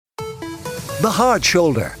The Hard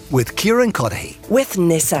Shoulder with Kieran with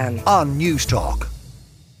Nissan on News Talk.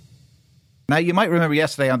 Now, you might remember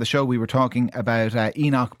yesterday on the show we were talking about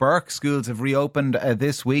Enoch Burke. Schools have reopened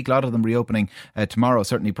this week, a lot of them reopening tomorrow,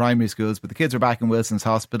 certainly primary schools, but the kids were back in Wilson's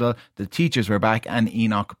Hospital, the teachers were back, and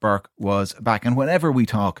Enoch Burke was back. And whenever we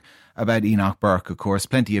talk about Enoch Burke, of course,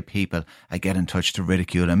 plenty of people get in touch to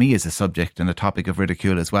ridicule him. He is a subject and a topic of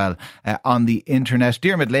ridicule as well on the internet.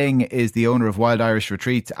 Diarmuid Lyng is the owner of Wild Irish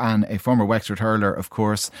Retreats and a former Wexford Hurler, of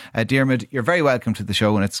course. Diarmuid, you're very welcome to the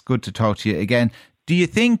show, and it's good to talk to you again. Do you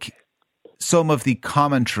think some of the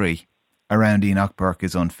commentary around Enoch Burke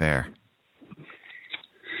is unfair?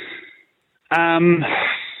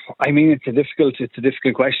 I mean, it's a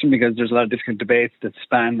difficult question because there's a lot of different debates that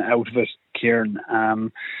span out of it, Kieran.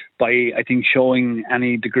 By, I think, showing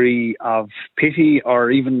any degree of pity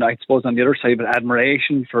or even, I suppose, on the other side, but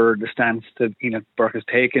admiration for the stance that Enoch Burke has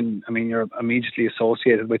taken. I mean, you're immediately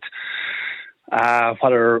associated with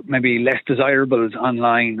what are maybe less desirables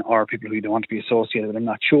online or people who you don't want to be associated with, I'm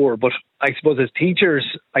not sure. But I suppose as teachers,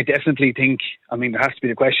 I definitely think, I mean, there has to be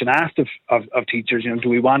the question asked of teachers, you know, do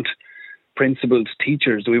we want principled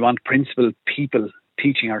teachers? Do we want principled people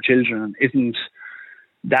teaching our children? And isn't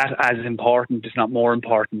that as important, if not more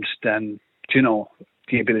important than, you know,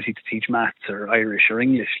 the ability to teach maths or Irish or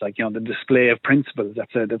English? Like, you know, the display of principles,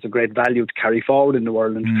 that's a great value to carry forward in the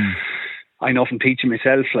world. And I know from teaching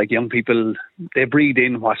myself, like, young people, they breathe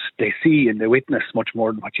in what they see and they witness much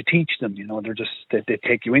more than what you teach them. You know, they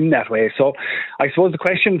take you in that way. So I suppose the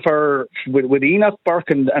question with Enoch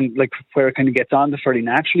Burke and like where it kind of gets on to fairly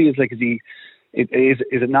naturally is like, is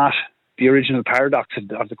it not the original paradox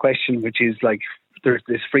of the question, which is like, there's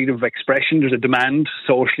this freedom of expression, there's a demand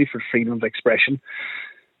socially for freedom of expression,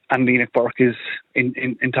 and Enoch Burke is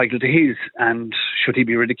entitled to his, and should he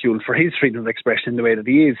be ridiculed for his freedom of expression in the way that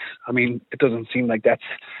he is? I mean, it doesn't seem like that's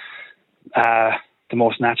the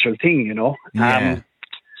most natural thing, you know. Yeah.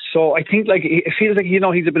 So I think, like, it feels like, you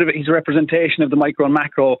know, he's a representation of the micro and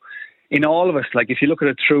macro in all of us. Like, if you look at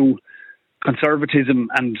it through conservatism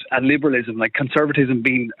and liberalism, like conservatism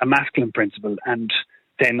being a masculine principle, and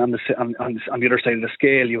then on the other side of the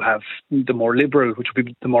scale, you have the more liberal, which would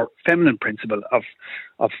be the more feminine principle of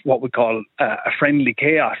what we call a friendly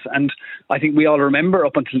chaos. And I think we all remember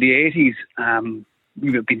up until the 80s,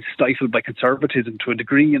 we've been stifled by conservatism to a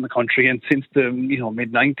degree in the country, and since the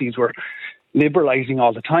mid 90s, we're liberalising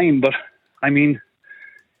all the time. But I mean,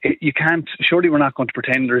 you can't. Surely, we're not going to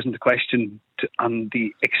pretend there isn't a question on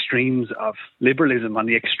the extremes of liberalism, on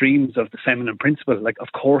the extremes of the feminine principle. Like,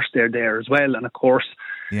 of course, they're there as well, and of course,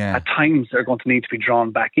 at times they're going to need to be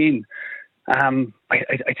drawn back in. I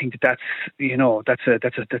think that's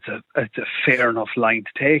a fair enough line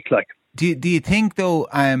to take. Like, do you think though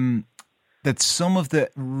that some of the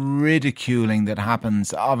ridiculing that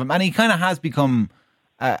happens of him, and he kind of has become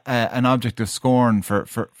an object of scorn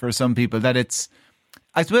for some people, that it's,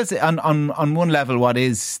 I suppose on one level, what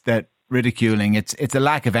is that ridiculing? It's a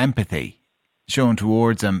lack of empathy shown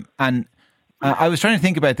towards him. And I was trying to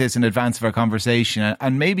think about this in advance of our conversation,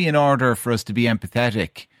 and maybe in order for us to be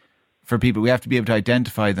empathetic for people, we have to be able to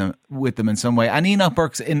identify with them in some way. And Enoch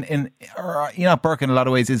Burke Enoch Burke in a lot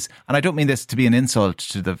of ways is, and I don't mean this to be an insult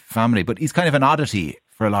to the family, but he's kind of an oddity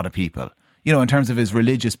for a lot of people, you know, in terms of his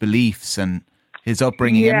religious beliefs and his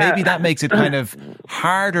upbringing, and maybe that makes it kind of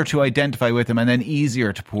harder to identify with him and then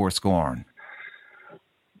easier to pour scorn.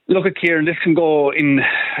 Look at Kieran, this can go in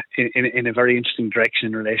a very interesting direction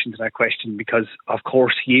in relation to that question, because of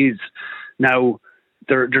course he is. Now,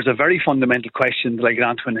 there's a very fundamental question that I get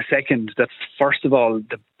onto in a second, that first of all,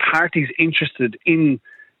 the parties interested in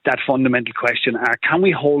that fundamental question are, can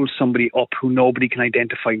we hold somebody up who nobody can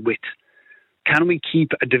identify with? Can we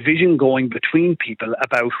keep a division going between people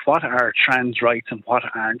about what are trans rights and what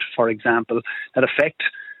aren't, for example, that affect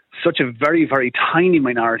such a very, very tiny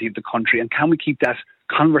minority of the country? And can we keep that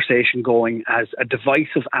conversation going as a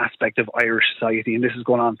divisive aspect of Irish society? And this is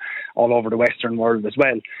going on all over the Western world as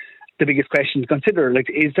well. The biggest question to consider,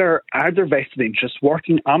 like, are there vested interests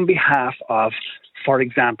working on behalf of, for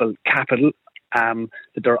example, capital, that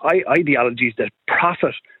there are ideologies that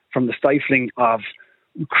profit from the stifling of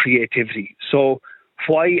creativity? So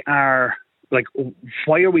why are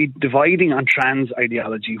we dividing on trans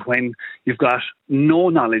ideology when you've got no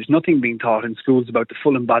knowledge, nothing being taught in schools about the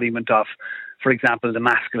full embodiment of, for example, the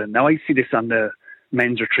masculine? Now, I see this on the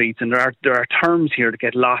men's retreats, and there are terms here that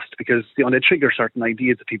get lost because, you know, they trigger certain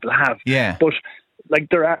ideas that people have. Yeah. But like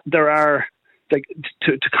there are like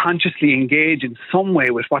to consciously engage in some way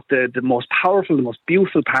with what the most powerful, the most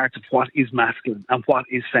beautiful parts of what is masculine and what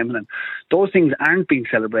is feminine. Those things aren't being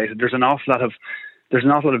celebrated. There's an awful lot of there's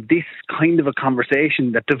an awful lot of this kind of a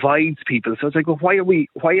conversation that divides people. So it's like, well,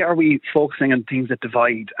 why are we focusing on things that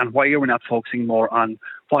divide, and why are we not focusing more on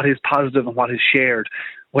what is positive and what is shared?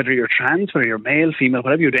 Whether you're trans, whether you're male, female,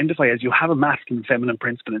 whatever you identify as, you have a masculine and feminine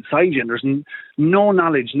principle inside you, and there's no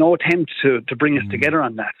knowledge, no attempt to bring us together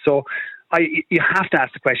on that. So you have to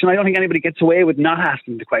ask the question. I don't think anybody gets away with not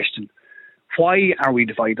asking the question. Why are we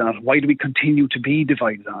divided on it? Why do we continue to be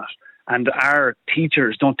divided on it? And our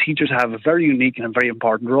teachers, don't teachers have a very unique and a very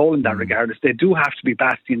important role in that regard? They do have to be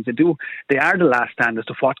bastions. They are the last stand as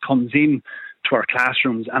to what comes in to our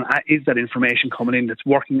classrooms, and is that information coming in that's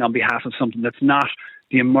working on behalf of something that's not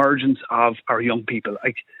the emergence of our young people. I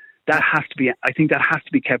think that has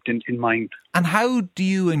to be kept in mind. And how do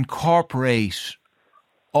you incorporate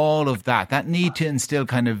all of that need to instill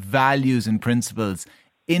kind of values and principles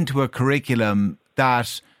into a curriculum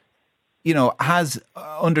that, you know, has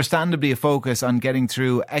understandably a focus on getting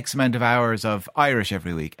through X amount of hours of Irish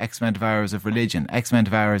every week, X amount of hours of religion, X amount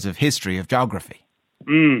of hours of history, of geography?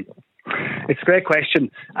 It's a great question.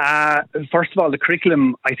 First of all, the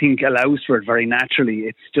curriculum, I think, allows for it very naturally.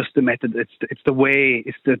 It's just the method. It's the way.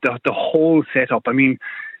 It's the whole setup. I mean,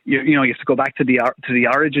 you have to go back to the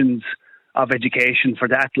origins of education for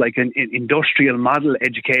that. Like an industrial model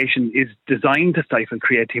education is designed to stifle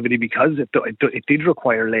creativity because it did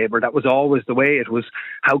require labour. That was always the way. It was,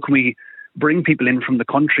 how can we bring people in from the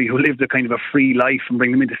country who lived a kind of a free life and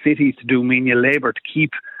bring them into cities to do menial labour to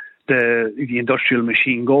keep the industrial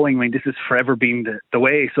machine going? I mean, this has forever been the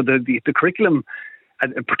way. So the curriculum,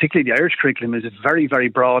 and particularly the Irish curriculum, is a very, very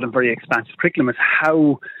broad and very expansive curriculum. It's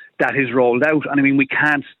how that is rolled out. And I mean, we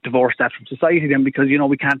can't divorce that from society then, because, you know,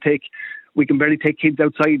 we can barely take kids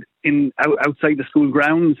outside the school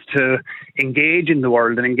grounds to engage in the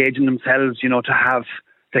world and engage in themselves, you know, to have,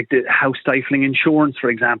 like, how stifling insurance, for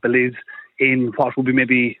example, is in what would be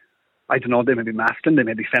maybe, I don't know, they may be masculine, they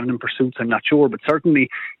may be feminine pursuits, I'm not sure, but certainly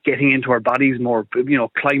getting into our bodies more, you know,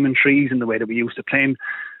 climbing trees in the way that we used to, playing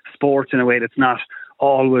sports in a way that's not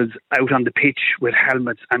always out on the pitch with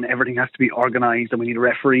helmets and everything has to be organised and we need a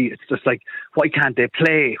referee. It's just like, why can't they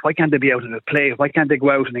play? Why can't they be out in a play? Why can't they go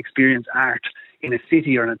out and experience art in a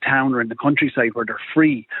city or in a town or in the countryside where they're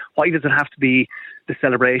free? Why does it have to be the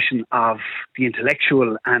celebration of the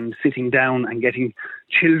intellectual and sitting down and getting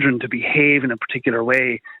children to behave in a particular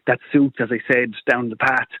way that suits, as I said, down the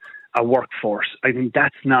path, a workforce? I think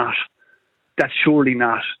that's surely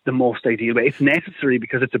not the most ideal way. It's necessary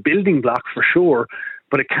because it's a building block for sure,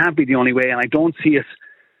 but it can't be the only way. And I don't see us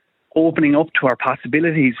opening up to our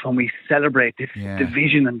possibilities when we celebrate this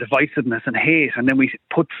division and divisiveness and hate, and then we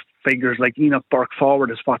put figures like Enoch Burke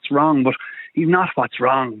forward as what's wrong, but he's not what's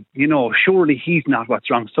wrong. You know, surely he's not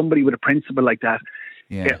what's wrong. Somebody with a principle like that.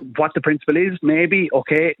 Yeah. What the principle is, maybe,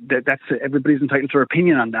 okay, that's everybody's entitled to their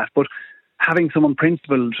opinion on that. But having someone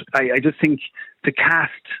principled, I just think to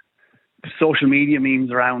cast social media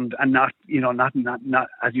memes around and not,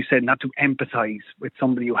 as you said, not to empathise with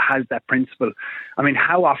somebody who has that principle. I mean,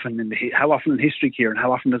 how often in history, Kieran,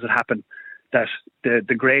 how often does it happen that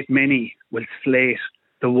the great many will slate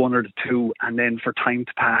the one or the two, and then for time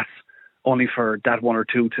to pass, only for that one or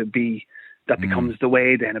two to be, that becomes the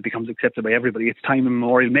way, then it becomes accepted by everybody. It's time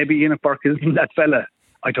immemorial. Maybe Enoch Burke isn't that fella,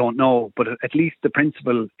 I don't know, but at least the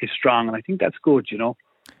principle is strong, and I think that's good, you know.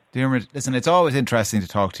 Diarmuid, listen, it's always interesting to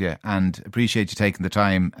talk to you and appreciate you taking the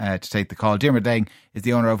time to take the call. Diarmuid Lyng is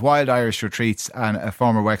the owner of Wild Irish Retreats and a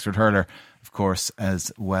former Wexford Hurler, of course,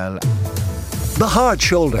 as well. The Hard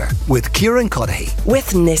Shoulder with Kieran Cuddihy. With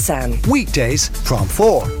Nissan. Weekdays from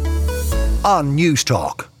 4 on News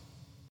Talk.